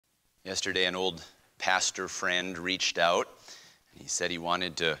Yesterday, an old pastor friend reached out, and he said he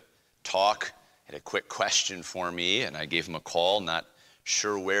wanted to talk, had a quick question for me, and I gave him a call, not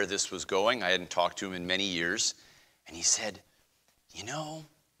sure where this was going. I hadn't talked to him in many years, and he said,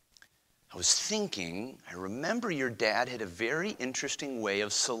 I was thinking, I remember your dad had a very interesting way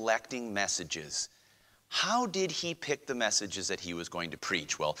of selecting messages. How did he pick the messages that he was going to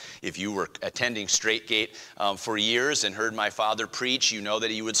preach? Well, if you were attending Straight Gate for years and heard my father preach, you know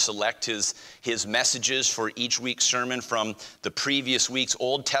that he would select his messages for each week's sermon from the previous week's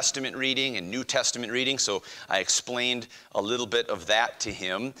Old Testament reading and New Testament reading. So I explained a little bit of that to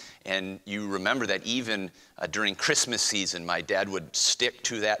him. And you remember that even during Christmas season, my dad would stick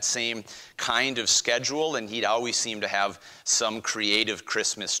to that same kind of schedule, and he'd always seem to have some creative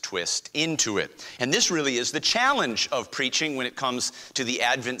Christmas twist into it. And this really is the challenge of preaching when it comes to the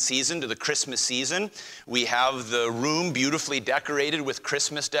Advent season, to the Christmas season. We have the room beautifully decorated with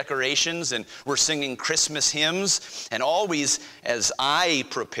Christmas decorations, and we're singing Christmas hymns. And always, as I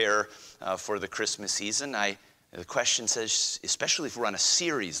prepare for the Christmas season, the question says, especially if we're on a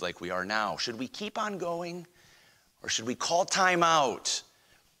series like we are now, should we keep on going or should we call time out?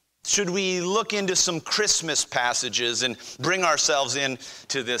 Should we look into some Christmas passages and bring ourselves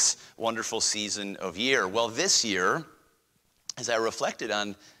into this wonderful season of year? Well, this year, as I reflected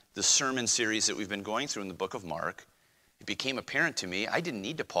on the sermon series that we've been going through in the book of Mark, it became apparent to me I didn't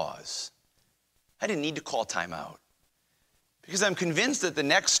need to pause. I didn't need to call time out. Because I'm convinced that the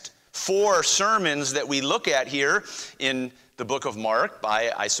next 4 sermons that we look at here in the book of Mark,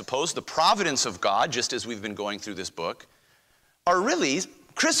 by, I suppose, the providence of God, just as we've been going through this book, are really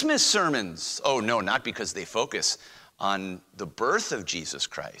Christmas sermons. Oh, no, not because they focus on the birth of Jesus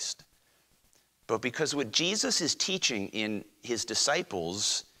Christ, but because what Jesus is teaching in his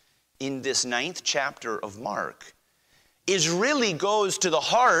disciples in this 9th chapter of Mark really goes to the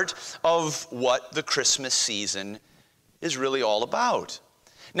heart of what the Christmas season is really all about.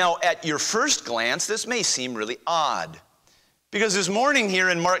 Now, at your first glance, this may seem really odd, because this morning here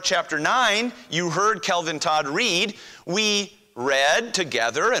in Mark chapter 9, you heard Kelvin Todd read, we read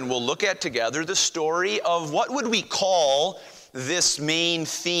together, and we'll look at together, the story of what would we call this main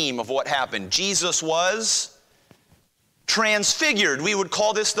theme of what happened. Jesus was transfigured. We would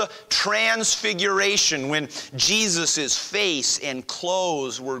call this the transfiguration, when Jesus' face and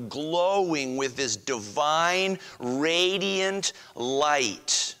clothes were glowing with this divine, radiant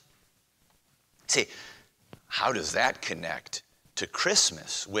light. See, how does that connect to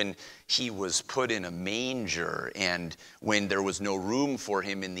Christmas, when he was put in a manger and when there was no room for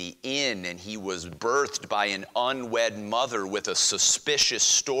him in the inn and he was birthed by an unwed mother with a suspicious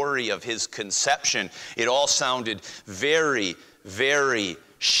story of his conception? It all sounded very, very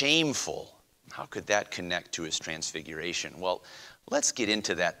shameful. How could that connect to his transfiguration? Well, let's get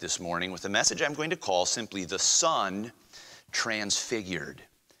into that this morning with a message I'm going to call simply the Son Transfigured.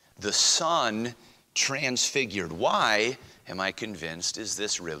 The Son Transfigured. Why am I convinced is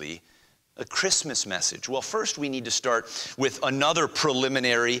this really a Christmas message? Well, first we need to start with another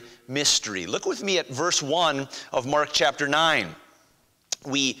preliminary mystery. Look with me at verse 1 of Mark chapter 9.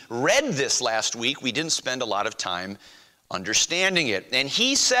 We read this last week. We didn't spend a lot of time understanding it. And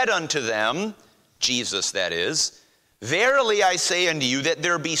he said unto them, Jesus that is, verily I say unto you that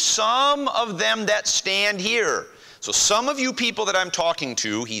there be some of them that stand here. So some of you people that I'm talking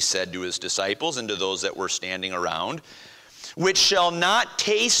to, he said to his disciples and to those that were standing around, which shall not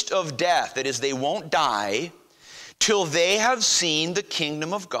taste of death, that is, they won't die, till they have seen the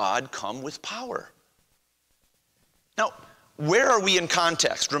kingdom of God come with power. Now, where are we in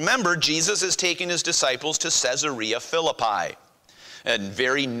context? Remember, Jesus is taking his disciples to Caesarea Philippi, a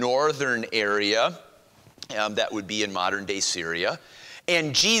very northern area that would be in modern-day Syria.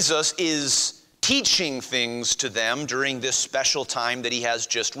 And Jesus is teaching things to them during this special time that he has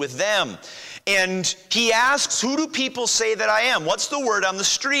just with them. And he asks, who do people say that I am? What's the word on the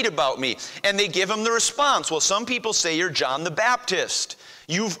street about me? And they give him the response. Well, some people say you're John the Baptist.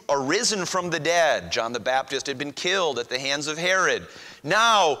 You've arisen from the dead. John the Baptist had been killed at the hands of Herod.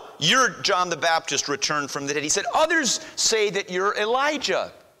 Now you're John the Baptist returned from the dead. He said, others say that you're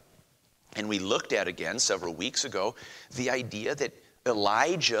Elijah. And we looked at again several weeks ago the idea that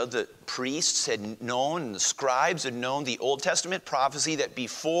Elijah, the priests had known, and the scribes had known the Old Testament prophecy that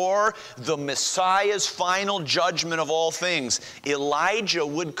before the Messiah's final judgment of all things, Elijah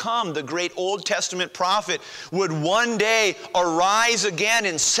would come. The great Old Testament prophet would one day arise again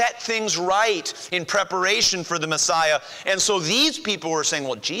and set things right in preparation for the Messiah. And so these people were saying,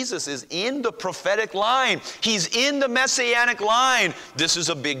 well, Jesus is in the prophetic line. He's in the messianic line. This is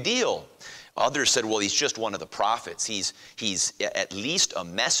a big deal. Others said, well, he's just one of the prophets. He's at least a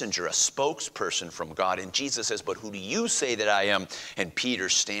messenger, a spokesperson from God. And Jesus says, but who do you say that I am? And Peter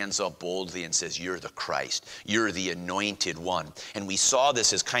stands up boldly and says, you're the Christ. You're the anointed one. And we saw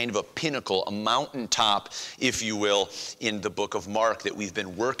this as kind of a pinnacle, a mountaintop, if you will, in the book of Mark that we've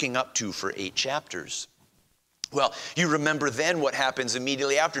been working up to for 8 chapters. Well, you remember then what happens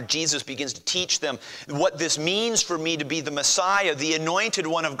immediately after. Jesus begins to teach them what this means for me to be the Messiah, the anointed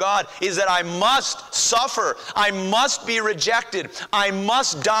one of God, is that I must suffer. I must be rejected. I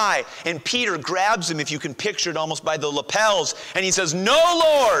must die. And Peter grabs him, if you can picture it, almost by the lapels, and he says, no,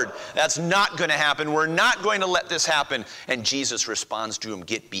 Lord, that's not going to happen. We're not going to let this happen. And Jesus responds to him,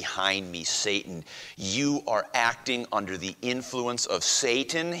 get behind me, Satan. You are acting under the influence of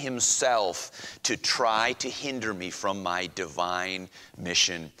Satan himself to try to hinder me from my divine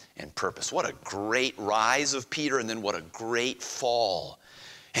mission and purpose. What a great rise of Peter, and then what a great fall.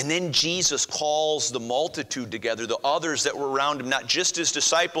 And then Jesus calls the multitude together, the others that were around him, not just his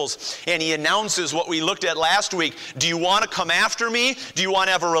disciples, and he announces what we looked at last week. Do you want to come after me? Do you want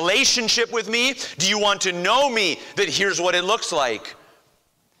to have a relationship with me? Do you want to know me? That here's what it looks like.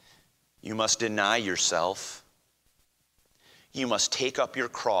 You must deny yourself. You must take up your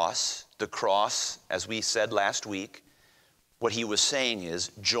cross. The cross, as we said last week, what he was saying is,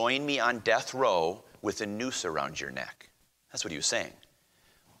 join me on death row with a noose around your neck. That's what he was saying.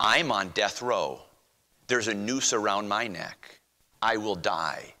 I'm on death row. There's a noose around my neck. I will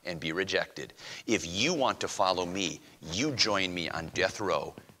die and be rejected. If you want to follow me, you join me on death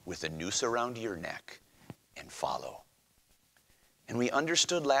row with a noose around your neck and follow. And we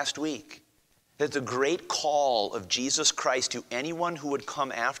understood last week that the great call of Jesus Christ to anyone who would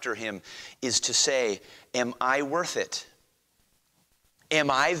come after him is to say, am I worth it? Am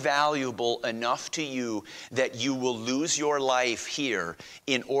I valuable enough to you that you will lose your life here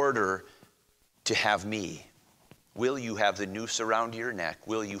in order to have me? Will you have the noose around your neck?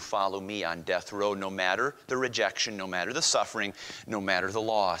 Will you follow me on death row, no matter the rejection, no matter the suffering, no matter the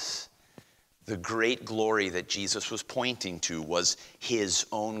loss? The great glory that Jesus was pointing to was his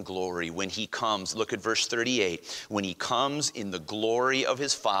own glory. When he comes, look at verse 38, when he comes in the glory of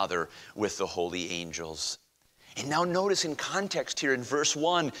his Father with the holy angels. And now notice in context here in verse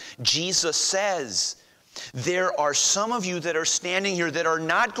 1, Jesus says, there are some of you that are standing here that are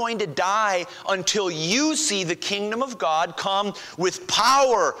not going to die until you see the kingdom of God come with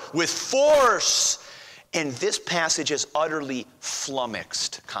power, with force. And this passage has utterly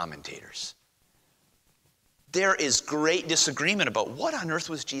flummoxed commentators. There is great disagreement about what on earth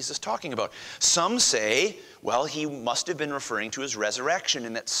was Jesus talking about. Some say, well, he must have been referring to his resurrection,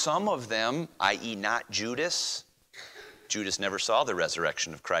 and that some of them, i.e. not Judas, Judas never saw the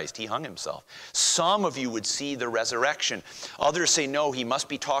resurrection of Christ. He hung himself. Some of you would see the resurrection. Others say, no, he must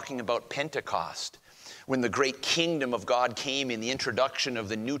be talking about Pentecost, when the great kingdom of God came in the introduction of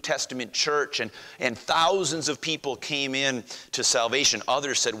the New Testament church, and thousands of people came in to salvation.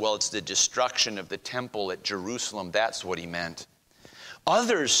 Others said, well, it's the destruction of the temple at Jerusalem. That's what he meant.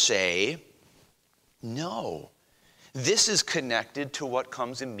 Others say, no, this is connected to what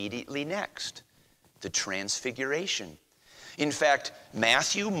comes immediately next, the transfiguration. In fact,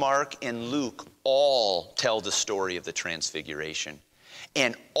 Matthew, Mark, and Luke all tell the story of the transfiguration.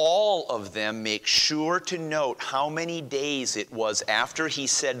 And all of them make sure to note how many days it was after he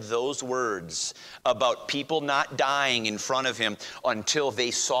said those words about people not dying in front of him until they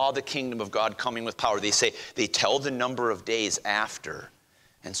saw the kingdom of God coming with power. They tell the number of days after.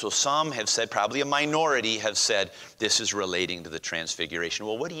 And so some have said, probably a minority have said, this is relating to the transfiguration.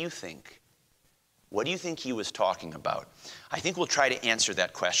 Well, what do you think? What do you think he was talking about? I think we'll try to answer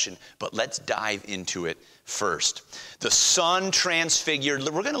that question, but let's dive into it first. The Son transfigured.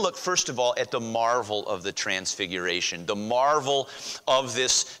 We're going to look first of all at the marvel of the transfiguration, the marvel of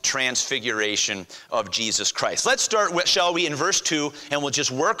this transfiguration of Jesus Christ. Let's start with, shall we, in verse 2, and we'll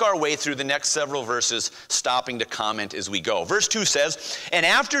just work our way through the next several verses, stopping to comment as we go. Verse 2 says, and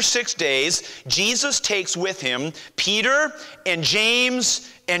after 6 days, Jesus takes with him Peter and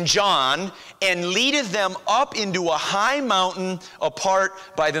James and John, and leadeth them up into a high mountain apart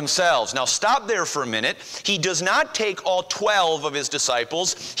by themselves. Now stop there for a minute. He does not take all 12 of his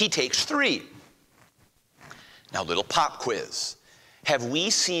disciples. He takes 3. Now, little pop quiz. Have we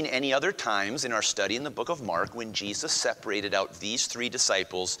seen any other times in our study in the book of Mark when Jesus separated out these 3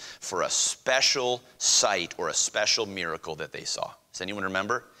 disciples for a special sight or a special miracle that they saw? Does anyone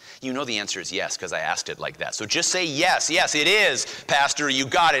remember? You know the answer is yes, because I asked it like that. So just say yes, yes, it is, Pastor, you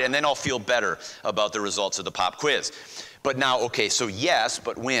got it, and then I'll feel better about the results of the pop quiz. But now, okay, so yes,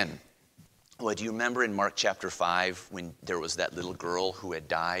 but when? Well, do you remember in Mark chapter 5 when there was that little girl who had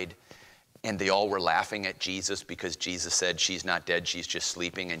died? And they all were laughing at Jesus because Jesus said, she's not dead, she's just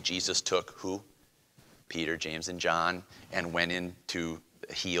sleeping. And Jesus took who? Peter, James, and John, and went in to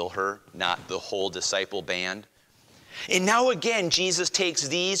heal her, not the whole disciple band. And now again, Jesus takes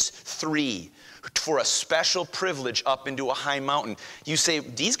these three for a special privilege up into a high mountain. You say,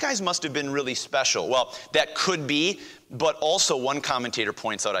 these guys must have been really special. Well, that could be, but also one commentator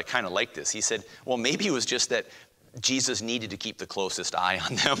points out, I kind of like this. He said, well, maybe it was just that Jesus needed to keep the closest eye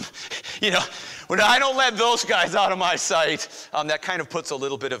on them. When I don't let those guys out of my sight, that kind of puts a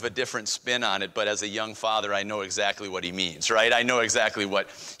little bit of a different spin on it. But as a young father, I know exactly what he means, right? I know exactly what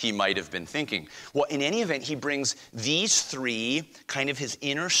he might have been thinking. Well, in any event, he brings these three, kind of his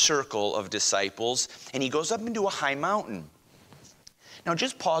inner circle of disciples, and he goes up into a high mountain. Now,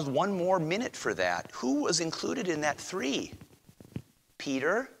 just pause one more minute for that. Who was included in that three?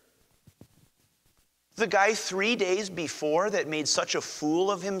 Peter? The guy 3 days before that made such a fool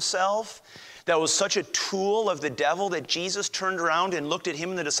of himself, that was such a tool of the devil that Jesus turned around and looked at him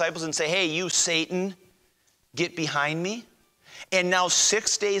and the disciples and said, hey, you Satan, get behind me. And now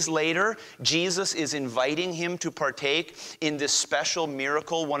 6 days later, Jesus is inviting him to partake in this special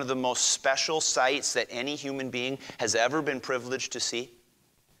miracle, one of the most special sights that any human being has ever been privileged to see.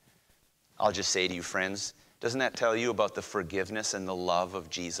 I'll just say to you, friends, doesn't that tell you about the forgiveness and the love of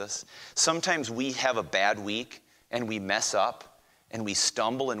Jesus? Sometimes we have a bad week and we mess up and we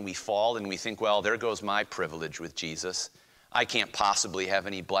stumble and we fall and we think, well, there goes my privilege with Jesus. I can't possibly have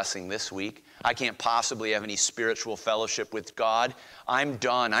any blessing this week. I can't possibly have any spiritual fellowship with God. I'm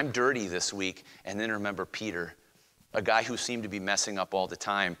done. I'm dirty this week. And then remember Peter, a guy who seemed to be messing up all the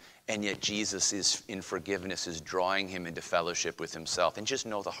time, and yet Jesus is in forgiveness, is drawing him into fellowship with himself. And just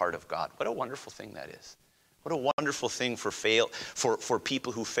know the heart of God. What a wonderful thing that is. What a wonderful thing for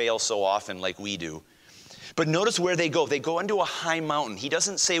people who fail so often like we do. But notice where they go. They go into a high mountain. He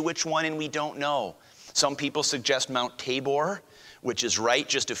doesn't say which one, and we don't know. Some people suggest Mount Tabor, which is right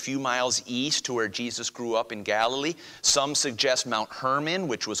just a few miles east to where Jesus grew up in Galilee. Some suggest Mount Hermon,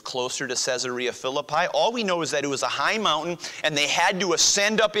 which was closer to Caesarea Philippi. All we know is that it was a high mountain, and they had to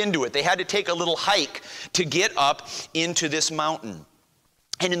ascend up into it. They had to take a little hike to get up into this mountain.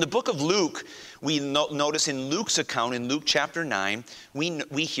 And in the book of Luke, we notice in Luke's account, in Luke chapter 9,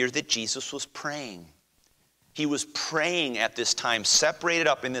 we hear that Jesus was praying. He was praying at this time, separated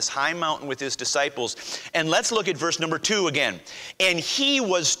up in this high mountain with his disciples. And let's look at verse number 2 again. And he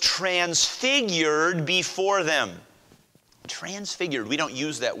was transfigured before them. Transfigured. We don't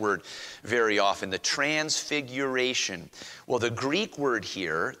use that word very often. The transfiguration. Well, the Greek word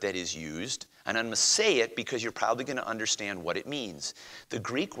here that is used, and I'm going to say it because you're probably going to understand what it means. The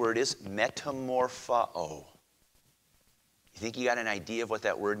Greek word is metamorphao. You think you got an idea of what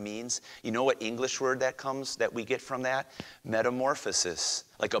that word means? You know what English word that we get from that? Metamorphosis.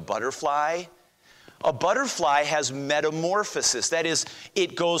 Like a butterfly. A butterfly has metamorphosis. That is,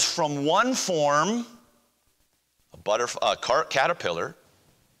 it goes from one form, a caterpillar,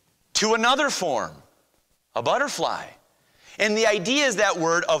 to another form, a butterfly. And the idea is that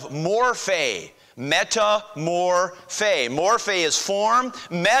word of morphe. Metamorphe. Morphe is form.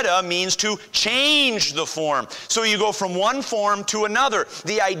 Meta means to change the form. So you go from one form to another.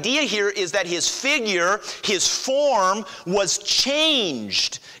 The idea here is that his figure, his form, was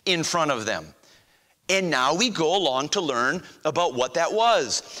changed in front of them. And now we go along to learn about what that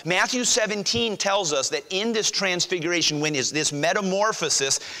was. Matthew 17 tells us that in this transfiguration, when this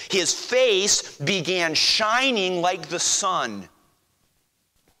metamorphosis, his face began shining like the sun.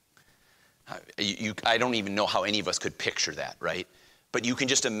 I don't even know how any of us could picture that, right? But you can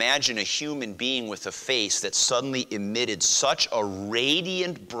just imagine a human being with a face that suddenly emitted such a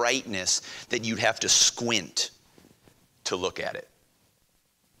radiant brightness that you'd have to squint to look at it.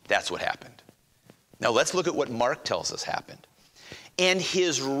 That's what happened. Now let's look at what Mark tells us happened. And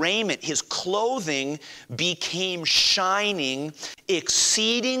his raiment, his clothing became shining,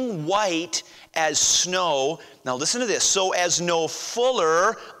 exceeding white as snow. Now listen to this. So as no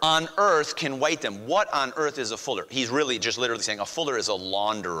fuller on earth can white them. What on earth is a fuller? He's really just literally saying a fuller is a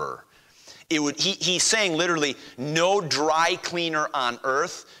launderer. He's saying literally no dry cleaner on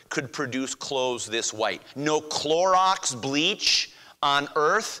earth could produce clothes this white. No Clorox bleach on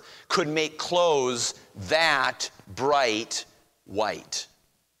earth could make clothes that bright white.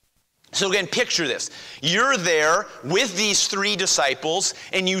 So again, picture this. You're there with these three disciples,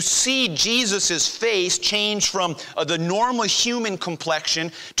 and you see Jesus' face change from the normal human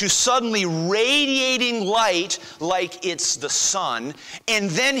complexion to suddenly radiating light like it's the sun. And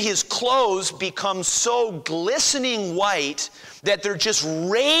then his clothes become so glistening white that they're just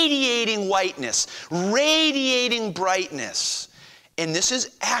radiating whiteness, radiating brightness. And this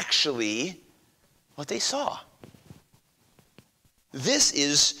is actually what they saw. This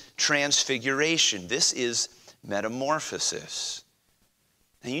is transfiguration. This is metamorphosis.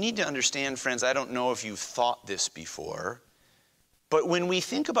 Now you need to understand, friends, I don't know if you've thought this before, but when we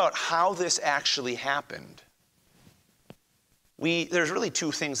think about how this actually happened, there's really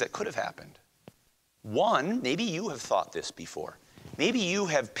two things that could have happened. One, maybe you have thought this before. Maybe you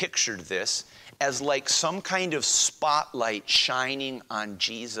have pictured this as like some kind of spotlight shining on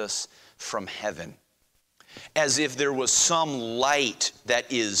Jesus from heaven. As if there was some light that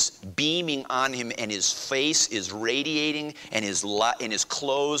is beaming on him and his face is radiating and his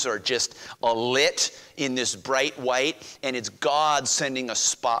clothes are just alit in this bright white, and it's God sending a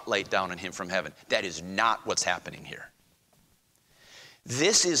spotlight down on him from heaven. That is not what's happening here.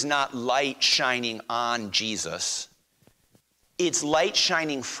 This is not light shining on Jesus. It's light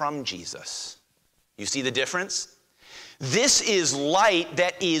shining from Jesus. You see the difference? This is light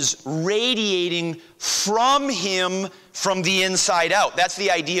that is radiating from him from the inside out. That's the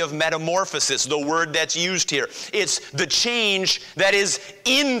idea of metamorphosis, the word that's used here. It's the change that is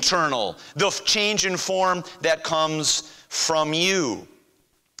internal, the change in form that comes from you.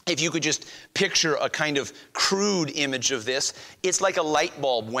 If you could just picture a kind of crude image of this, it's like a light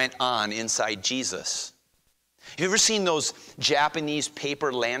bulb went on inside Jesus. Have you ever seen those Japanese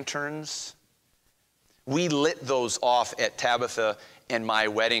paper lanterns? We lit those off at Tabitha and my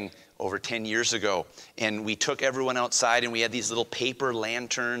wedding over 10 years ago. And we took everyone outside and we had these little paper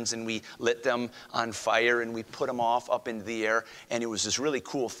lanterns and we lit them on fire and we put them off up into the air. And it was this really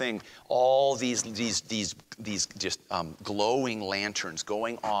cool thing. All these just glowing lanterns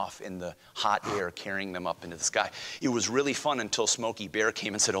going off in the hot air, carrying them up into the sky. It was really fun until Smokey Bear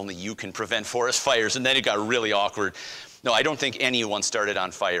came and said, only you can prevent forest fires. And then it got really awkward. No, I don't think anyone started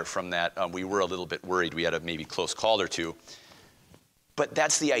on fire from that. We were a little bit worried. We had a maybe close call or two. But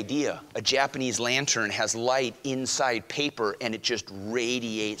that's the idea. A Japanese lantern has light inside paper and it just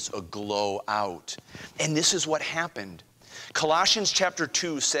radiates a glow out. And this is what happened. Colossians chapter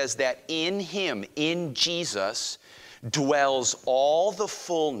 2 says that in him, in Jesus, dwells all the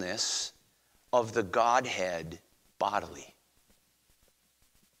fullness of the Godhead bodily.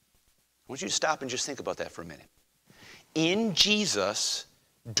 I want you to stop and just think about that for a minute. In Jesus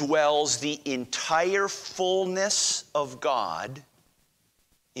dwells the entire fullness of God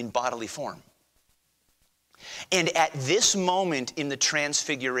in bodily form. And at this moment in the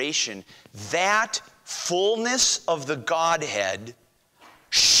transfiguration, that fullness of the Godhead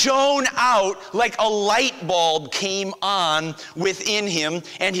shone out like a light bulb came on within him,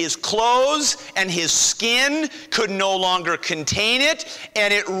 and his clothes and his skin could no longer contain it,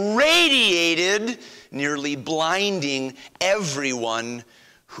 and it radiated, nearly blinding everyone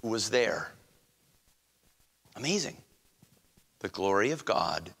who was there. Amazing. The glory of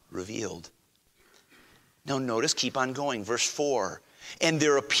God revealed. Now notice, keep on going, verse 4. And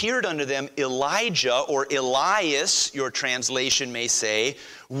there appeared unto them Elijah, or Elias, your translation may say,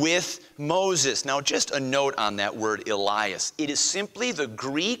 with Moses. Now just a note on that word Elias. It is simply the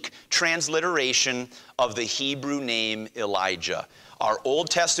Greek transliteration of the Hebrew name Elijah. Our Old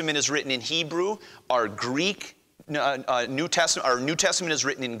Testament is written in Hebrew. Our New Testament is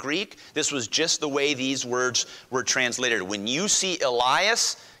written in Greek. This was just the way these words were translated. When you see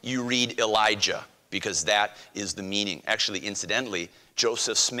Elias, you read Elijah, because that is the meaning. Actually, incidentally,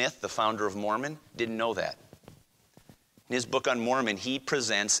 Joseph Smith, the founder of Mormon, didn't know that. In his book on Mormon, he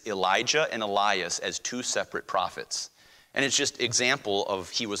presents Elijah and Elias as two separate prophets. And it's just example of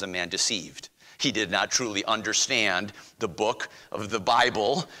he was a man deceived. He did not truly understand the book of the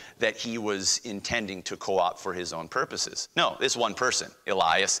Bible that he was intending to co-opt for his own purposes. No, it's one person.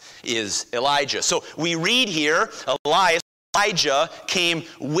 Elias is Elijah. So we read here, Elijah came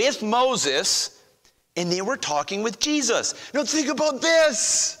with Moses, and they were talking with Jesus. Now think about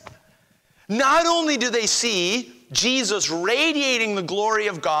this. Not only do they see Jesus radiating the glory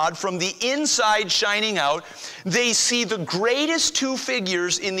of God from the inside shining out, they see the greatest two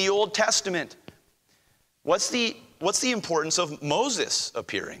figures in the Old Testament. What's the importance of Moses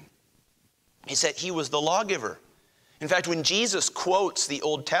appearing? He said he was the lawgiver. In fact, when Jesus quotes the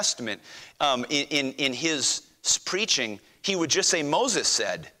Old Testament in his preaching, he would just say Moses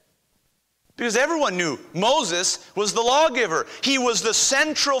said. Because everyone knew Moses was the lawgiver. He was the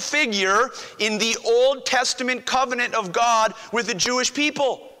central figure in the Old Testament covenant of God with the Jewish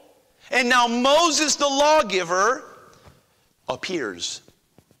people. And now Moses, the lawgiver, appears.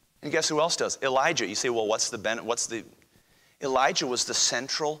 And guess who else does? Elijah. You say, well, Elijah was the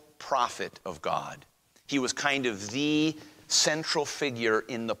central prophet of God. He was kind of the central figure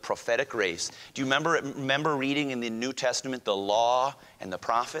in the prophetic race. Do you remember reading in the New Testament the law and the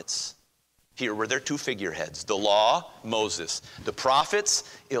prophets? Here were their two figureheads. The law, Moses. The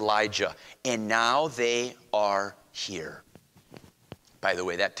prophets, Elijah. And now they are here. By the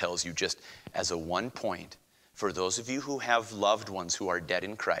way, that tells you just as a one point, for those of you who have loved ones who are dead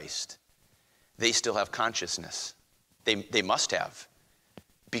in Christ, they still have consciousness. They must have.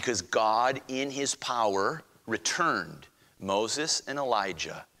 Because God, in his power, returned Moses and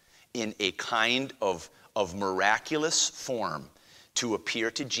Elijah in a kind of miraculous form to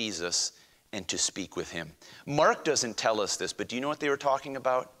appear to Jesus and to speak with him. Mark doesn't tell us this, but do you know what they were talking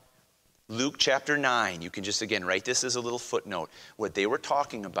about? Luke chapter 9, you can just again write this as a little footnote. What they were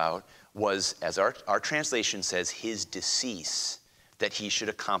talking about was, as our translation says, his decease that he should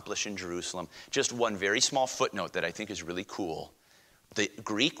accomplish in Jerusalem. Just one very small footnote that I think is really cool. The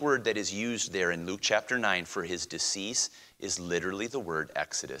Greek word that is used there in Luke chapter 9 for his decease is literally the word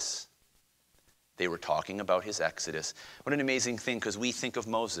Exodus. They were talking about his Exodus. What an amazing thing, because we think of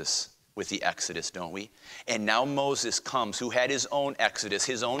Moses with the Exodus, don't we? And now Moses comes, who had his own Exodus,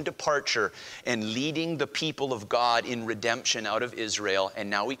 his own departure, and leading the people of God in redemption out of Israel. And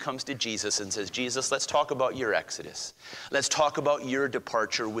now he comes to Jesus and says, Jesus, let's talk about your Exodus. Let's talk about your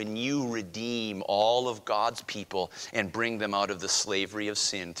departure when you redeem all of God's people and bring them out of the slavery of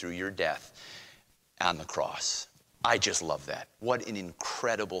sin through your death on the cross. I just love that. What an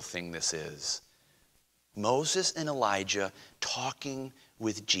incredible thing this is. Moses and Elijah talking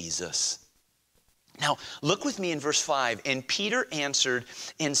with Jesus. Now, look with me in verse 5. And Peter answered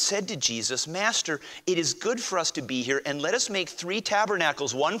and said to Jesus, Master, it is good for us to be here, and let us make 3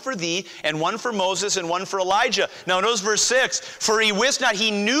 tabernacles, one for thee, and one for Moses, and one for Elijah. Now, notice verse 6. For he wist not,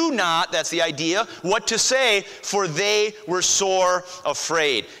 he knew not, that's the idea, what to say, for they were sore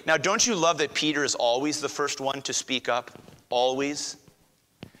afraid. Now, don't you love that Peter is always the first one to speak up? Always.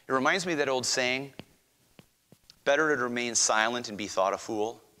 It reminds me of that old saying, better to remain silent and be thought a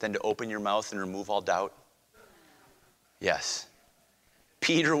fool than to open your mouth and remove all doubt. Yes.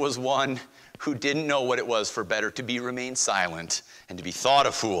 Peter was one who didn't know what it was for better to remain silent and to be thought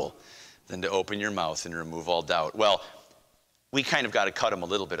a fool than to open your mouth and remove all doubt. Well, we kind of got to cut them a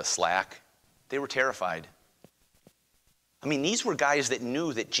little bit of slack. They were terrified. I mean, these were guys that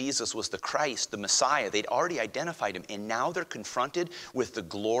knew that Jesus was the Christ, the Messiah. They'd already identified him, and now they're confronted with the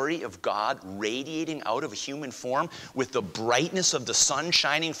glory of God radiating out of a human form, with the brightness of the sun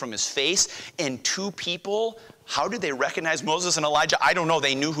shining from his face, and 2 people. How did they recognize Moses and Elijah? I don't know.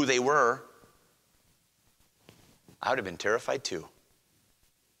 They knew who they were. I would have been terrified too.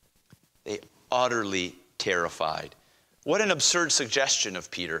 They utterly terrified. What an absurd suggestion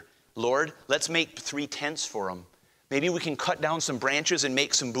of Peter. Lord, let's make 3 tents for them. Maybe we can cut down some branches and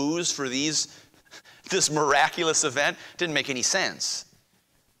make some booths for this miraculous event. Didn't make any sense.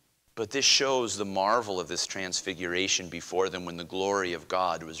 But this shows the marvel of this transfiguration before them when the glory of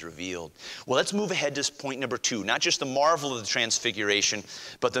God was revealed. Well, let's move ahead to point number 2. Not just the marvel of the transfiguration,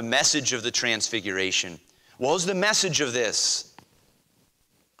 but the message of the transfiguration. What was the message of this?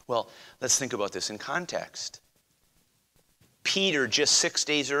 Well, let's think about this in context. Peter, just 6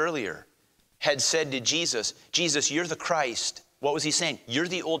 days earlier, had said to Jesus, Jesus, you're the Christ. What was he saying? You're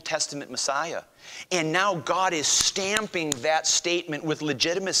the Old Testament Messiah. And now God is stamping that statement with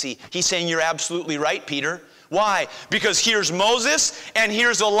legitimacy. He's saying, you're absolutely right, Peter. Why? Because here's Moses and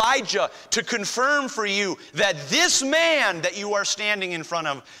here's Elijah to confirm for you that this man that you are standing in front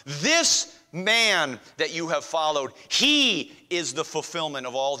of, this man that you have followed, he is the fulfillment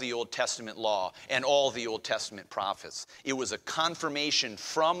of all the Old Testament law and all the Old Testament prophets. It was a confirmation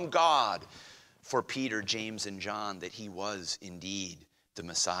from God for Peter, James, and John that he was indeed the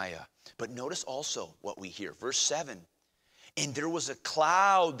Messiah. But notice also what we hear. Verse 7, and there was a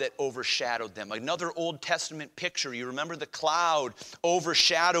cloud that overshadowed them. Another Old Testament picture. You remember the cloud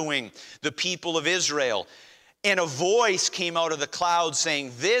overshadowing the people of Israel. And a voice came out of the cloud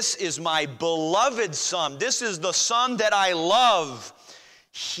saying, this is my beloved Son. This is the Son that I love.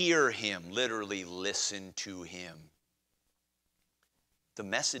 Hear him. Literally, listen to him. The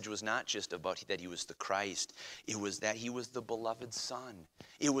message was not just about that he was the Christ. It was that he was the beloved Son.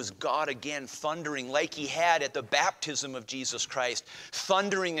 It was God again thundering like he had at the baptism of Jesus Christ.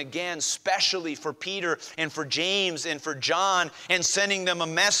 Thundering again, specially for Peter and for James and for John, and sending them a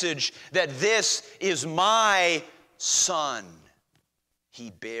message that this is my Son. He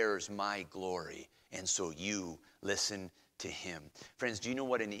bears my glory, and so you listen to him. Friends, do you know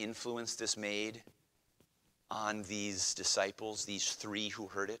what an influence this made on these disciples, these 3 who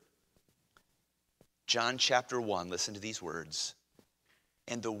heard it? John chapter 1, listen to these words.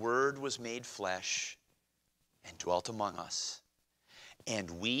 And the Word was made flesh and dwelt among us, and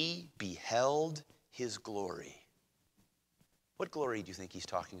we beheld his glory. What glory do you think he's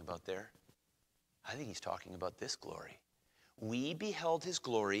talking about there? I think he's talking about this glory. We beheld his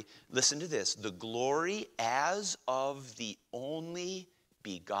glory, listen to this, the glory as of the only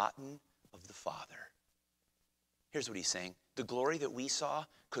begotten of the Father. Here's what he's saying. The glory that we saw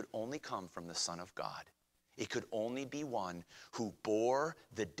could only come from the Son of God. It could only be one who bore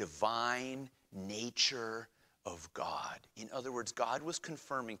the divine nature of God. In other words, God was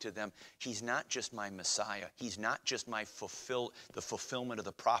confirming to them, he's not just my Messiah. He's not just the fulfillment of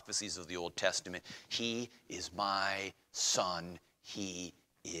the prophecies of the Old Testament. He is my Son. He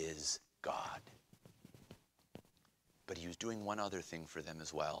is God. But he was doing one other thing for them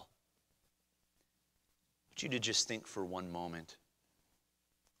as well. I want you to just think for one moment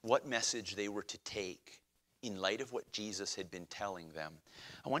what message they were to take in light of what Jesus had been telling them.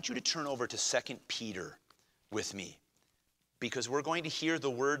 I want you to turn over to 2 Peter with me, because we're going to hear the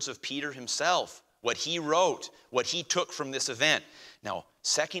words of Peter himself, what he wrote, what he took from this event. Now,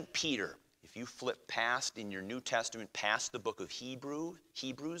 2 Peter, if you flip past in your New Testament, past the book of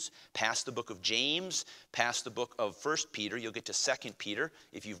Hebrews, past the book of James, past the book of 1 Peter, you'll get to 2 Peter.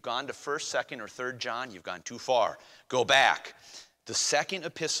 If you've gone to 1st, 2nd, or 3rd John, you've gone too far. Go back. The second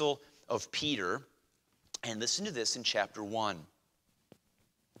epistle of Peter, and listen to this in chapter 1.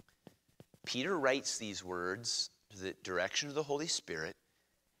 Peter writes these words to the direction of the Holy Spirit,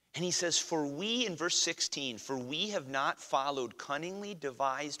 and he says, for we, in verse 16, for we have not followed cunningly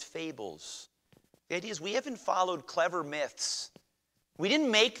devised fables. The idea is we haven't followed clever myths. We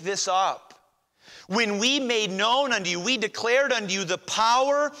didn't make this up. When we made known unto you, we declared unto you the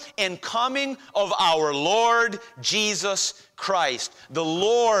power and coming of our Lord Jesus Christ. The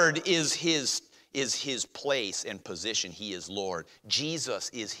Lord is his place and position. He is Lord. Jesus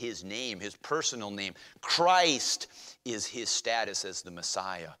is his name, his personal name. Christ is his status as the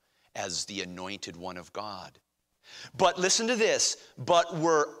Messiah, as the anointed one of God. But listen to this, but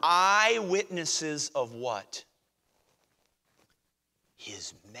were eyewitnesses of what?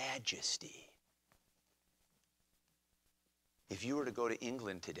 His majesty. If you were to go to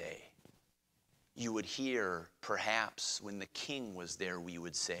England today, you would hear, perhaps when the king was there, we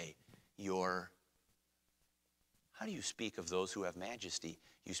would say, how do you speak of those who have majesty?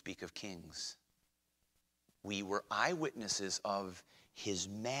 You speak of kings. We were eyewitnesses of his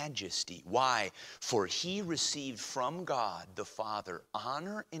majesty. Why? For he received from God the Father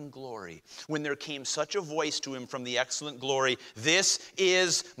honor and glory when there came such a voice to him from the excellent glory, this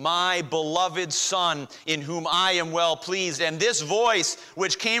is my beloved Son in whom I am well pleased. And this voice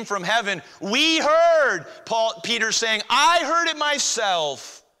which came from heaven, we heard, Peter saying, I heard it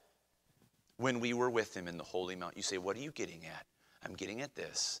myself when we were with him in the holy mount. You say, what are you getting at? I'm getting at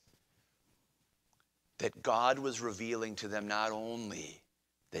this. That God was revealing to them not only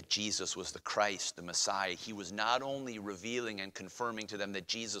that Jesus was the Christ, the Messiah. He was not only revealing and confirming to them that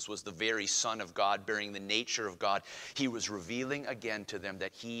Jesus was the very Son of God, bearing the nature of God. He was revealing again to them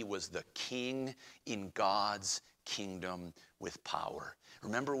that he was the King in God's kingdom with power.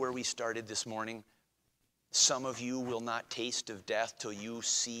 Remember where we started this morning? Some of you will not taste of death till you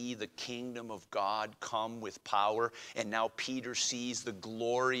see the kingdom of God come with power. And now Peter sees the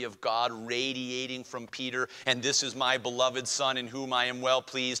glory of God radiating from Peter. And this is my beloved Son in whom I am well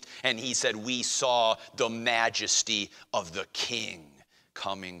pleased. And he said, we saw the majesty of the King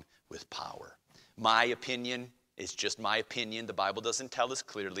coming with power. My opinion is just my opinion. The Bible doesn't tell us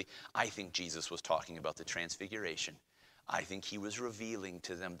clearly. I think Jesus was talking about the transfiguration. I think he was revealing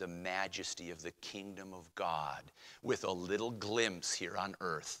to them the majesty of the kingdom of God with a little glimpse here on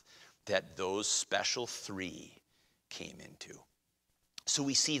earth that those special three came into. So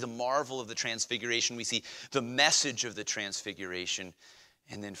we see the marvel of the transfiguration. We see the message of the transfiguration.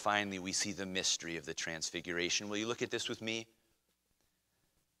 And then finally, we see the mystery of the transfiguration. Will you look at this with me?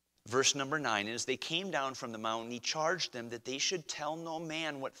 Verse number 9, and as they came down from the mountain, he charged them that they should tell no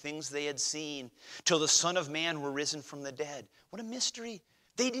man what things they had seen till the Son of Man were risen from the dead. What a mystery.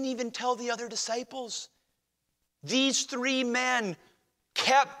 They didn't even tell the other disciples. These three men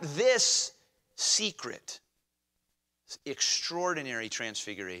kept this secret. This extraordinary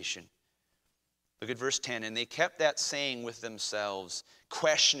transfiguration. Look at verse 10. And they kept that saying with themselves,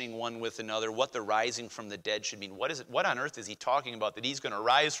 questioning one with another what the rising from the dead should mean. What is it? What on earth is he talking about that he's going to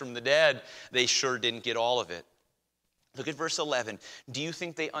rise from the dead? They sure didn't get all of it. Look at verse 11. Do you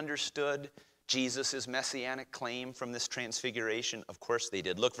think they understood Jesus' messianic claim from this transfiguration? Of course they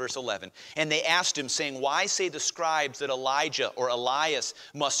did. Look, verse 11. And they asked him, saying, why say the scribes that Elijah or Elias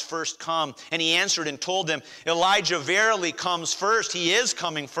must first come? And he answered and told them, Elijah verily comes first. He is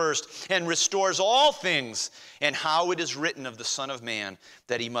coming first and restores all things. And how it is written of the Son of Man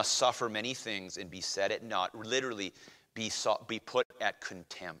that he must suffer many things and be set at naught. Literally, be put at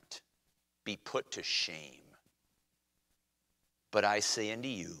contempt. Be put to shame. But I say unto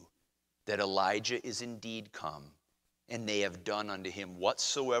you, that Elijah is indeed come, and they have done unto him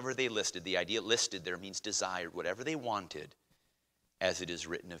whatsoever they listed. The idea listed there means desired, whatever they wanted, as it is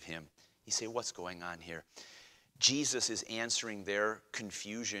written of him. You say, what's going on here? Jesus is answering their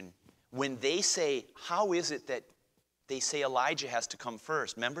confusion. When they say, how is it that they say Elijah has to come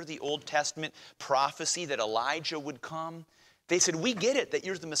first? Remember the Old Testament prophecy that Elijah would come? They said, we get it that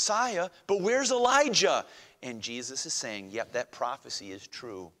you're the Messiah, but where's Elijah? And Jesus is saying, yep, that prophecy is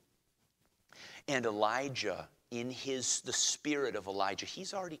true. And Elijah, in the spirit of Elijah,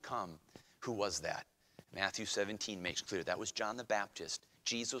 he's already come. Who was that? Matthew 17 makes clear that was John the Baptist.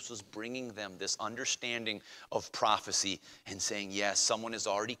 Jesus was bringing them this understanding of prophecy and saying, yes, someone has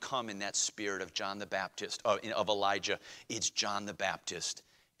already come in that spirit of John the Baptist, of Elijah. It's John the Baptist.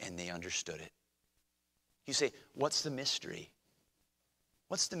 And they understood it. You say, what's the mystery?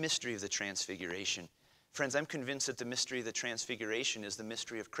 What's the mystery of the transfiguration? Friends, I'm convinced that the mystery of the transfiguration is the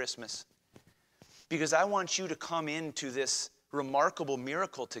mystery of Christmas. Because I want you to come into this remarkable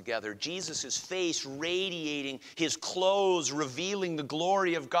miracle together. Jesus' face radiating, his clothes revealing the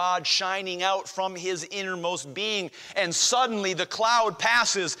glory of God shining out from his innermost being. And suddenly the cloud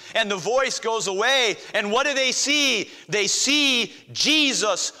passes and the voice goes away. And what do they see? They see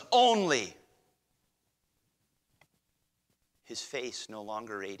Jesus only. His face no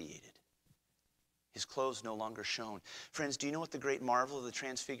longer radiated. His clothes no longer shone. Friends, do you know what the great marvel of the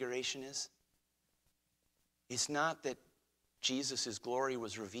transfiguration is? It's not that Jesus' glory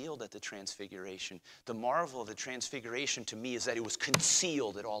was revealed at the transfiguration. The marvel of the transfiguration to me is that it was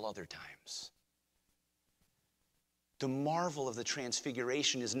concealed at all other times. The marvel of the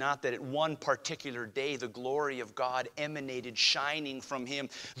transfiguration is not that at one particular day the glory of God emanated shining from him.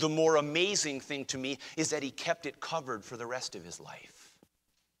 The more amazing thing to me is that he kept it covered for the rest of his life.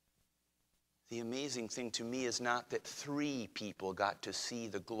 The amazing thing to me is not that 3 people got to see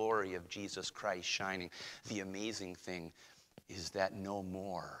the glory of Jesus Christ shining. The amazing thing is that no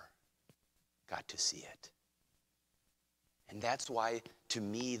more got to see it. And that's why, to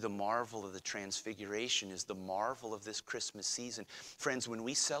me, the marvel of the transfiguration is the marvel of this Christmas season. Friends, when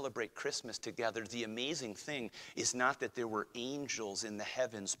we celebrate Christmas together, the amazing thing is not that there were angels in the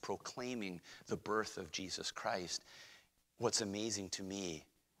heavens proclaiming the birth of Jesus Christ. What's amazing to me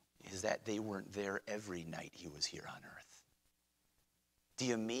is that they weren't there every night he was here on earth.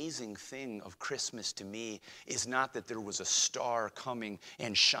 The amazing thing of Christmas to me is not that there was a star coming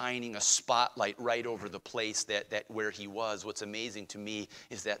and shining a spotlight right over the place that where he was. What's amazing to me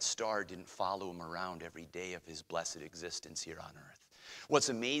is that star didn't follow him around every day of his blessed existence here on earth. What's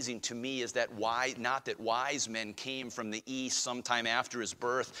amazing to me is that not that wise men came from the east sometime after his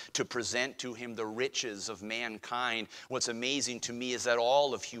birth to present to him the riches of mankind. What's amazing to me is that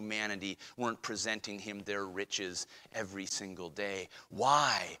all of humanity weren't presenting him their riches every single day.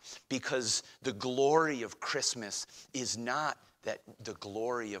 Why? Because the glory of Christmas is not that the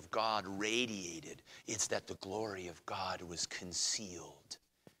glory of God radiated. It's that the glory of God was concealed.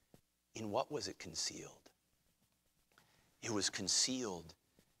 In what was it concealed? It was concealed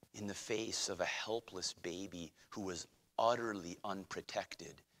in the face of a helpless baby who was utterly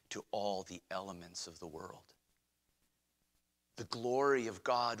unprotected to all the elements of the world. The glory of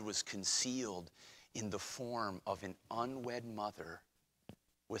God was concealed in the form of an unwed mother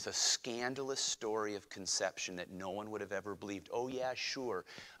with a scandalous story of conception that no one would have ever believed. Oh yeah, sure,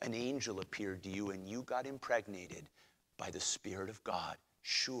 an angel appeared to you and you got impregnated by the Spirit of God.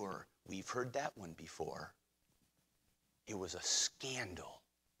 Sure, we've heard that one before. It was a scandal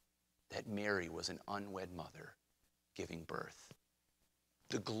that Mary was an unwed mother giving birth.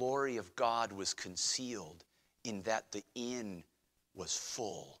 The glory of God was concealed in that the inn was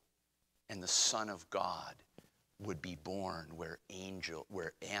full and the Son of God would be born where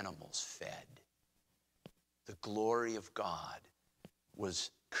animals fed. The glory of God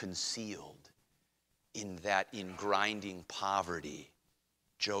was concealed in that in grinding poverty,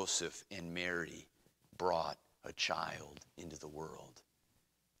 Joseph and Mary brought a child into the world.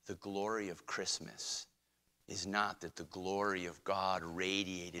 The glory of Christmas is not that the glory of God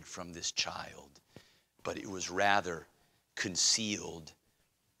radiated from this child, but it was rather concealed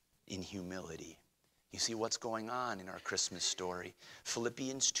in humility. You see what's going on in our Christmas story.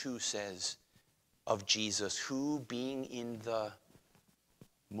 Philippians 2 says, of Jesus, who being in the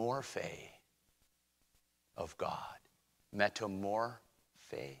morphe of God,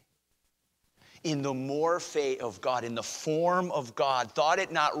 metamorphe, in the morphe of God, in the form of God, thought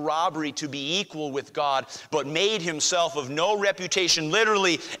it not robbery to be equal with God, but made himself of no reputation,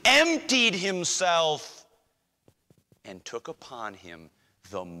 literally emptied himself, and took upon him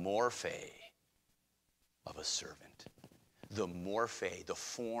the morphe of a servant. The morphe, the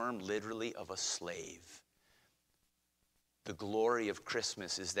form literally of a slave. The glory of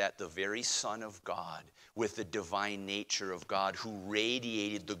Christmas is that the very Son of God, with the divine nature of God, who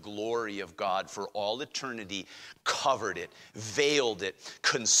radiated the glory of God for all eternity, covered it, veiled it,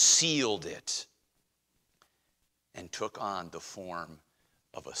 concealed it, and took on the form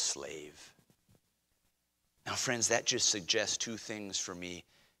of a slave. Now, friends, that just suggests two things for me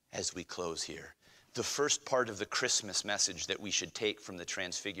as we close here. The first part of the Christmas message that we should take from the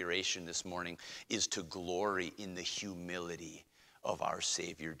Transfiguration this morning is to glory in the humility of our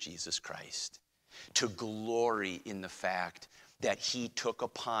Savior, Jesus Christ. To glory in the fact that he took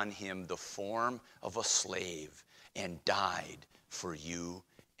upon him the form of a slave and died for you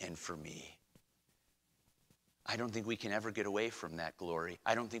and for me. I don't think we can ever get away from that glory.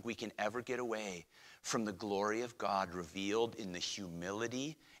 I don't think we can ever get away from the glory of God revealed in the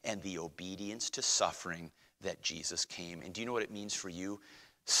humility and the obedience to suffering that Jesus came. And do you know what it means for you?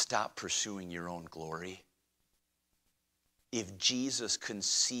 Stop pursuing your own glory. If Jesus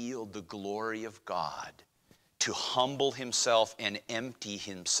concealed the glory of God to humble himself and empty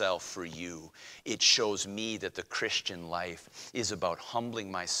himself for you, it shows me that the Christian life is about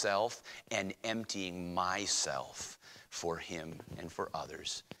humbling myself and emptying myself for him and for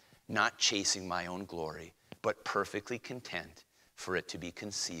others. Not chasing my own glory, but perfectly content for it to be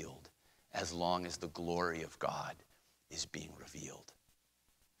concealed as long as the glory of God is being revealed.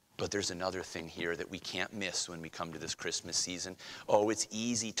 But there's another thing here that we can't miss when we come to this Christmas season. Oh, it's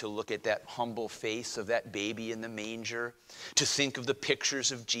easy to look at that humble face of that baby in the manger, to think of the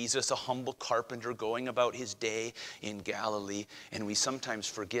pictures of Jesus, a humble carpenter going about his day in Galilee, and we sometimes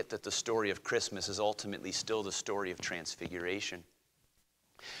forget that the story of Christmas is ultimately still the story of transfiguration.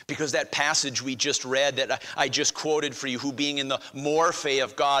 Because that passage we just read, that I just quoted for you, who being in the morphe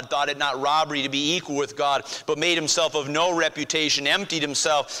of God, thought it not robbery to be equal with God, but made himself of no reputation, emptied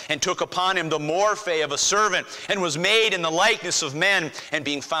himself, and took upon him the morphe of a servant, and was made in the likeness of men, and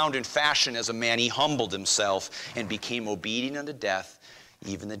being found in fashion as a man, he humbled himself, and became obedient unto death,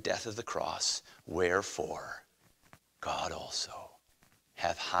 even the death of the cross. Wherefore God also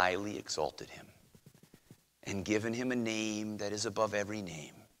hath highly exalted him, and given him a name that is above every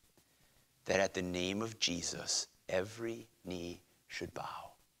name, that at the name of Jesus every knee should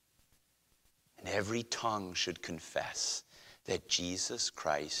bow, and every tongue should confess that Jesus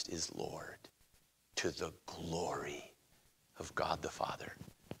Christ is Lord, to the glory of God the Father.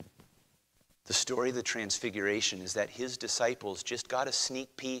 The story of the Transfiguration is that his disciples just got a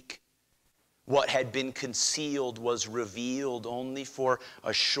sneak peek. What had been concealed was revealed only for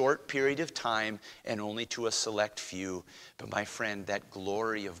a short period of time and only to a select few. But my friend, that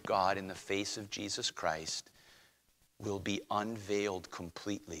glory of God in the face of Jesus Christ will be unveiled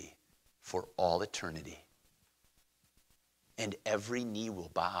completely for all eternity. And every knee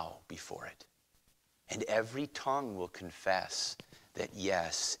will bow before it. And every tongue will confess that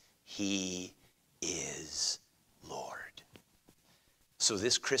yes, he is Lord. So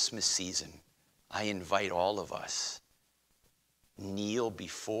this Christmas season, I invite all of us, kneel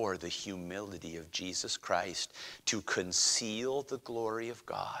before the humility of Jesus Christ to conceal the glory of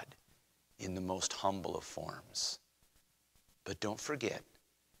God in the most humble of forms. But don't forget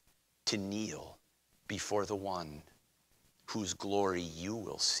to kneel before the one whose glory you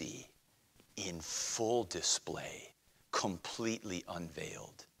will see in full display, completely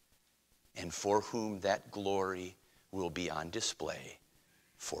unveiled, and for whom that glory will be on display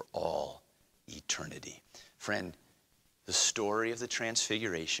for all eternity. Friend, the story of the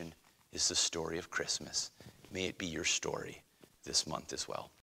Transfiguration is the story of Christmas. May it be your story this month as well.